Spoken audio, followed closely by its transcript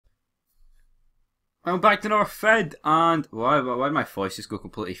I'm back to another Fed, and why did my voice just go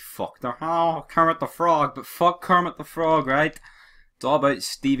completely fucked there? Oh, Kermit the Frog, but fuck Kermit the Frog, right? It's all about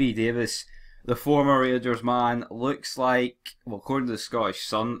Stevie Davis, the former Rangers man. Looks like, well, according to the Scottish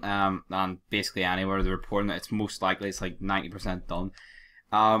Sun, and basically anywhere they're reporting that it's most likely it's like 90% done.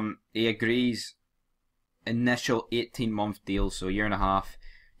 He agrees initial 18-month deal, so a year and a half,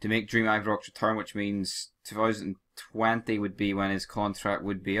 to make Dream Ibrox return, which means 2020 would be when his contract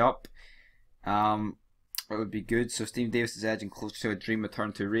would be up. It would be good. So Stephen Davis is edging closer to a dream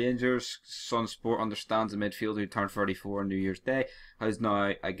return to Rangers. Sun Sport understands the midfielder who turned 34 on New Year's Day has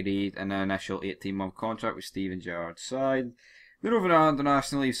now agreed an initial 18-month contract with Steven Gerrard's side. Then over to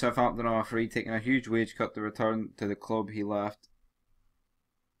international leave, Southampton on a free, taking a huge wage cut to return to the club he left.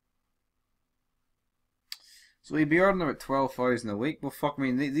 So he'd be earning about 12,000 a week. Well, fuck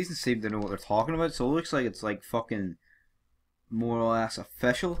me, these seem to know what they're talking about. So it looks like it's like fucking more or less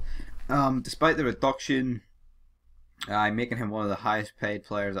official. Despite the reduction, making him one of the highest paid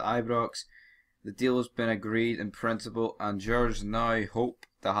players at Ibrox, the deal has been agreed in principle, and Gerrards now hope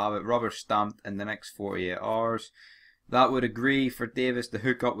to have it rubber stamped in the next 48 hours. That would agree for Davis to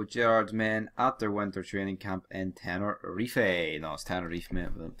hook up with Gerrard's men at their winter training camp in Tenerife. No, it's Tenerife, mate,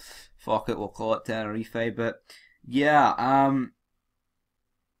 but fuck it, we'll call it Tenerife. But yeah,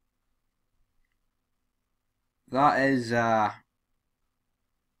 that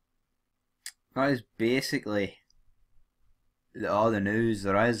is basically all the news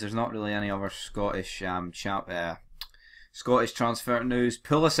there is. There's not really any other Scottish Scottish transfer news.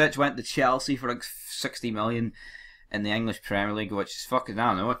 Pulisic went to Chelsea for like 60 million in the English Premier League, which is fucking, I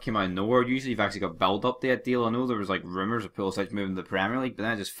don't know, it came out of nowhere. Usually you've actually got build up to a deal. I know there was like rumours of Pulisic moving to the Premier League, but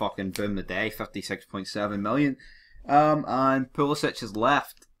then it just fucking boomed the day, 56.7 million. And Pulisic has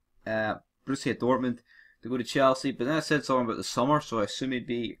left Borussia Dortmund to go to Chelsea, but then I said something about the summer, so I assume he'd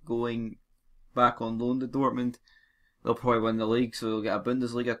be going back on loan to Dortmund. They'll probably win the league, so they'll get a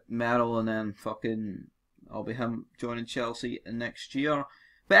Bundesliga medal, and then fucking I'll be him joining Chelsea next year.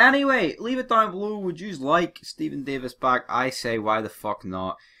 But anyway, leave it down below. Would you like Stephen Davis back? I say, why the fuck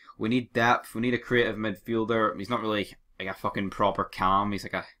not? We need depth. We need a creative midfielder. He's not really like a fucking proper cam. He's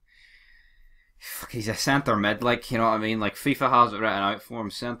like he's a centre mid, like, you know what I mean? Like, FIFA has it written out for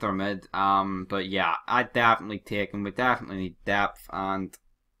him, centre mid. But yeah, I'd definitely take him. We definitely need depth, and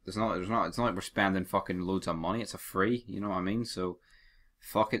it's not like we're spending fucking loads of money. It's a free, you know what I mean? So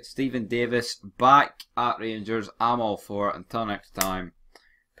fuck it. Stephen Davis back at Rangers. I'm all for it. Until next time,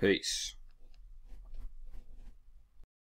 peace.